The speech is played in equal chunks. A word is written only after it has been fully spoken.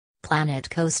Planet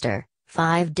Coaster,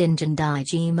 5 Dingen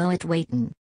die Moet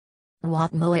weten.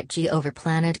 Wat Moet G over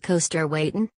Planet Coaster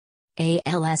weten?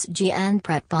 ALSG and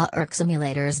pretpark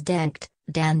simulators denkt,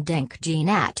 dan denk G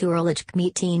natuurlijk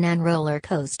meteen en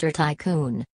rollercoaster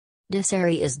tycoon. De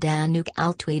serie is dan ook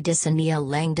altwee decennia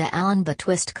lang de aan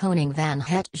betwist koning van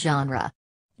het genre.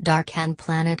 Daar kan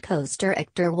Planet Coaster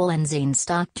echter wel zijn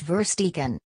stokt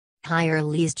versteken. Hier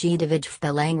lees G de vij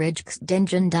belangrijkste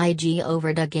dingen die G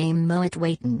over de game moet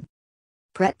weten.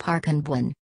 Pretparken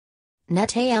buen.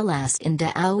 Net als in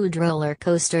de oude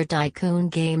rollercoaster tycoon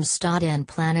games staat en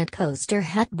Planet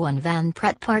Coaster het buen van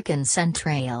pretparken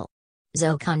centraal.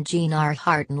 Zo kan G naar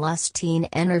harten lustien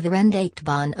enerverend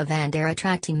ban van der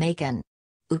attractie maken.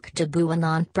 Ook de buen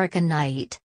aan parken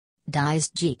niet. Dies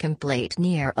G complete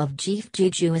neer of G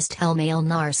juist helemaal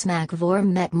naar smaak voor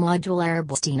met modulair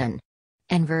bestenen.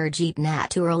 En vergeet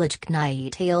natuurlijk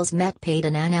niet als met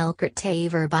paden en elke te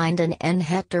verbinden en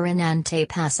het erin aan te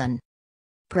passen.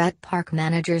 Pretpark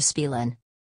manager spelen.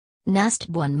 Nest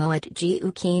buen moet G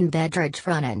ook een bedrijf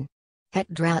runnen. Het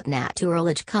draait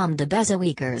natuurlijk kom de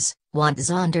bezoekers, want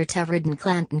zonder tevreden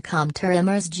klanten komt er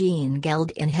immers geen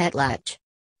geld in het lach.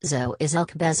 Zo is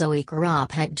elk bezoeker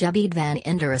op het gebied van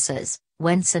interesses,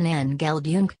 wensen en geld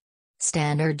junk.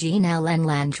 Standaard genel en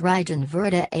landrijden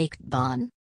worden echt ban.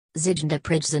 Zijn de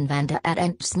prijzen van de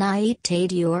items niet te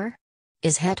duur?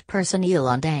 Is het personeel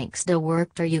ondanks de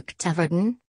werk ook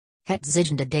tevreden? Het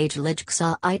zijn de dagelijks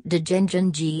uit de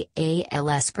dingen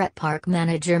als pretpark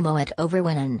manager moet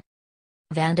overwinnen.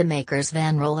 Van de makers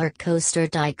van Rollercoaster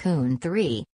Tycoon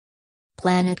 3.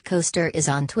 Planet Coaster is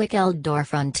ontwikkeld door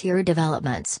Frontier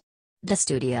Developments. De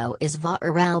studio is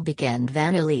vooral bekend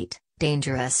van Elite,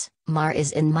 Dangerous, maar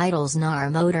is inmiddels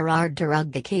naar motorrad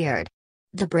teruggekeerd.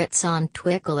 De Brits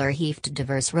ontwikkelaar heeft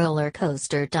diverse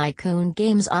Rollercoaster Tycoon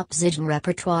games op zijn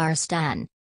repertoire staan.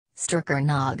 Sterker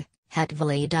nog, het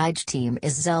volledige team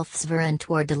is zelfs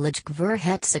verantwoordelijk voor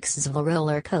het succesvol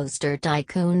Rollercoaster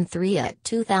Tycoon 3 uit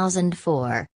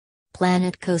 2004.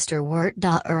 Planet Coaster wordt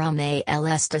daarom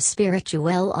als de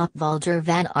spiritueel opvolger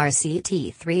van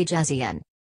RCT3 gezien.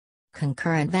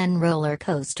 Concurrent van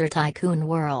Rollercoaster Tycoon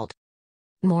World.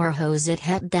 More zit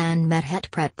het dan met het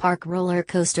pretpark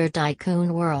Rollercoaster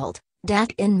Tycoon World,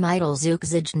 dat inmiddels ook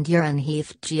zijn deuren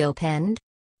heeft geopend.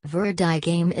 Voor die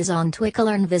game is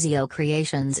ontwikkelaar Visio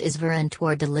Creations is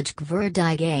verantwoordelijk voor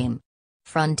die game.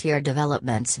 Frontier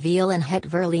Developments viel in het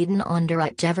verleden onder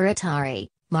het Everitari,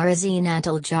 maar is een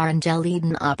aantal jaren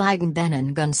geleden op eigen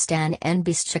benen gaan staan en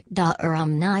beschikt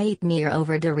daarom niet meer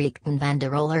over de rechten van de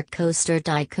Rollercoaster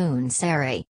Tycoon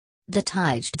serie. De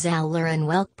tijd zal er in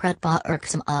welk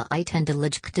pretparksum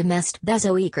uiteindelijk de meest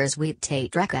bezoekers weet te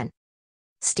trekken.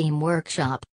 Steam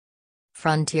Workshop.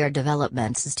 Frontier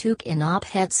Developments is took in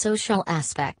op het social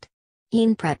aspect.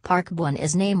 Een pretpark buen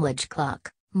is namelijk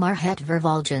klok, maar het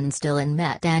vervolgens stil in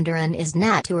met anderen is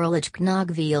natuurlijk nog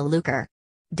veel leuker.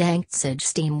 Denkt zich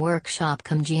Steam Workshop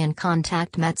kom in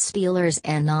contact met spelers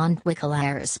en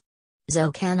ontwikkelaars.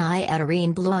 Zo kan I er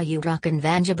een blauwe drukken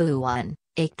van jabuan,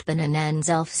 ik ben en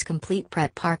zelfs complete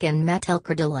pretparken met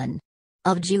elkaar delen.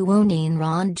 Of gewoon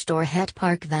rond door het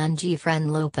park van friend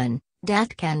lopen,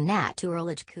 dat kan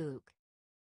natuurlijk ook.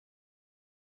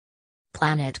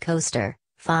 Planet Coaster,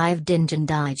 5 dingen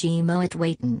die moet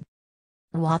weten.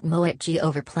 Wat moet G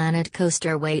over Planet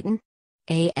Coaster weten?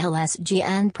 ALSG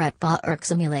en pretpark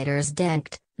simulators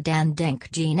denkt, dan denk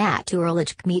G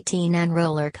natuurlijk meteen en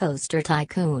rollercoaster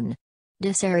tycoon.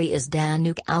 De serie is dan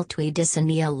ook altwee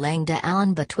decennia lang de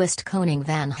aan betwist koning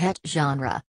van het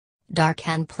genre. Daar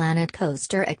kan Planet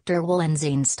Coaster echter wel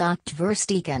zijn stokt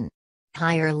versteken.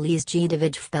 Hier lees G de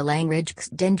vij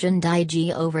belangrijkste dingen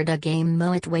die G over de game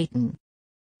moet weten.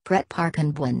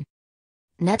 Pretparken buen.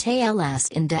 Net als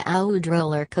in de oude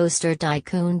rollercoaster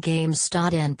tycoon games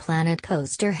staat en Planet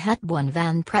Coaster het buen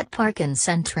van pretparken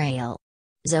centraal.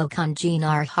 Zo kan G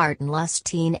naar harten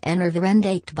lustien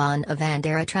enerverend ban van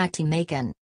der attractie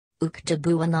maken. Ook de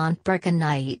buen aan parken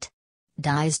niet.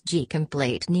 Dies G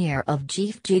complete neer of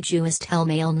G juist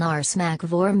helemaal naar smaak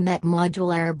voor met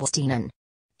modulair bestenen.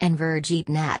 En vergeet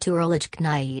natuurlijk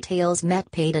niet als met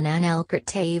paden en elke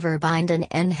te verbinden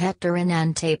en het erin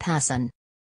aan te passen.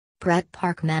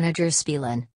 Pretpark manager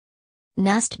spelen.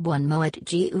 Nest buen moet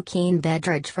G ook een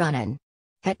bedrijf runnen.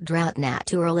 Het draait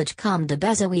natuurlijk kom de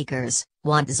bezoekers,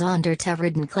 want zonder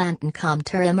tevreden klanten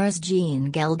komt er immers geen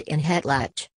geld in het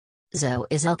lach. Zo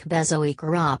is elk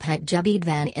bezoeker op het gebied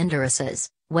van interesses,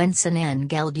 wensen en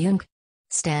geld junk.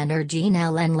 Standaard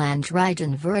genel en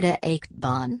landrijden worden echt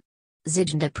ban.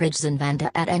 Zijn de prijzen van de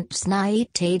items niet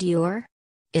te duur?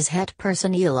 Is het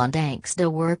personeel ondanks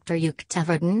de werk ook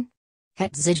tevreden?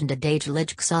 Het zijnde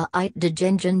dagelijks uit de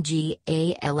gingen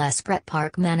gals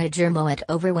pretpark manager moet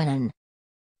overwinnen.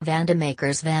 Van de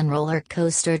makers van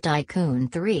rollercoaster tycoon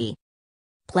 3.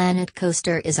 Planet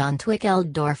Coaster is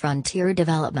ontwikkeld door Frontier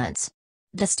Developments.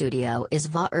 De studio is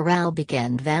vooral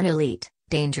bekend van elite,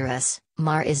 dangerous,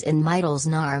 maar is inmiddels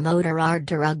naar motorrad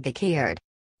teruggekeerd.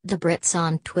 De Britse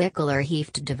ontwikkelaar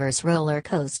heeft diverse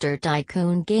rollercoaster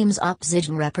tycoon games op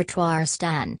zijn repertoire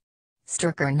staan.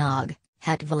 Sterker nog,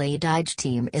 het volledige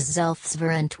team is zelfs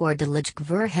verantwoordelijk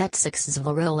voor het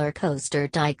succesvol rollercoaster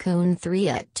tycoon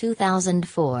 3 uit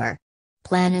 2004.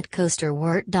 Planet Coaster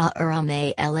wordt daarom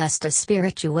als de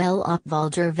spiritueel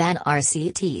opvolger van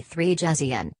RCT3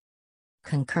 gezien.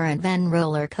 Concurrent van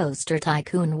rollercoaster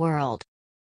tycoon world.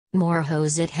 More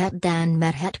zit het dan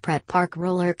met het pretpark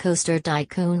rollercoaster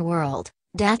tycoon world,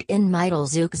 dat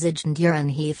inmiddels ook zijn deuren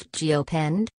heeft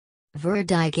geopend. Voor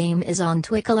die game is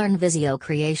ontwikkelaar Visio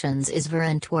Creations is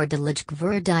verantwoordelijk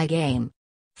voor die game.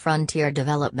 Frontier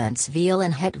Developments viel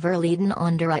in het verleden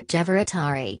onder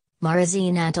uitgeverij, maar is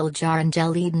een aantal jaren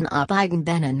geleden op eigen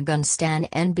benen gaan staan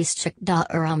en beschikt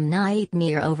daarom niet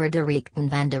meer over de rechten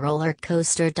van de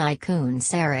rollercoaster tycoon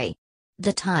serie.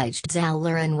 De tijd zal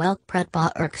leren welk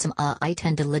pretpark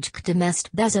uiteindelijk de meest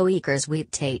bezoekers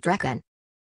weet te trekken.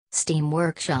 Steam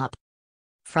Workshop.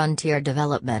 Frontier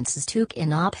Developments is took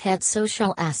in op het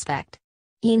social aspect.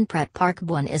 Een pretpark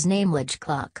is namelijk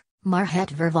klok, maar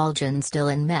het vervolgens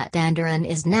in met anderen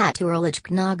is natuurlijk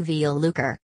nog veel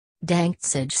leuker.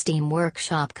 Dankzij Steam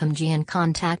Workshop kom je in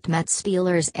contact met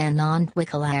spelers en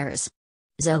ontwikkelaars.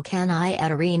 Zo kan I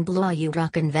er blauwe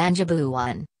drukken van je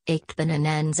boeien, ik ben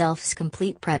en zelfs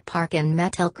complete pretparken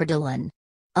met elkaar delen.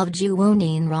 Of gewoon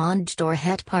een rond door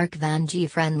het park van je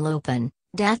friend lopen,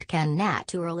 dat kan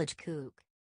natuurlijk kook.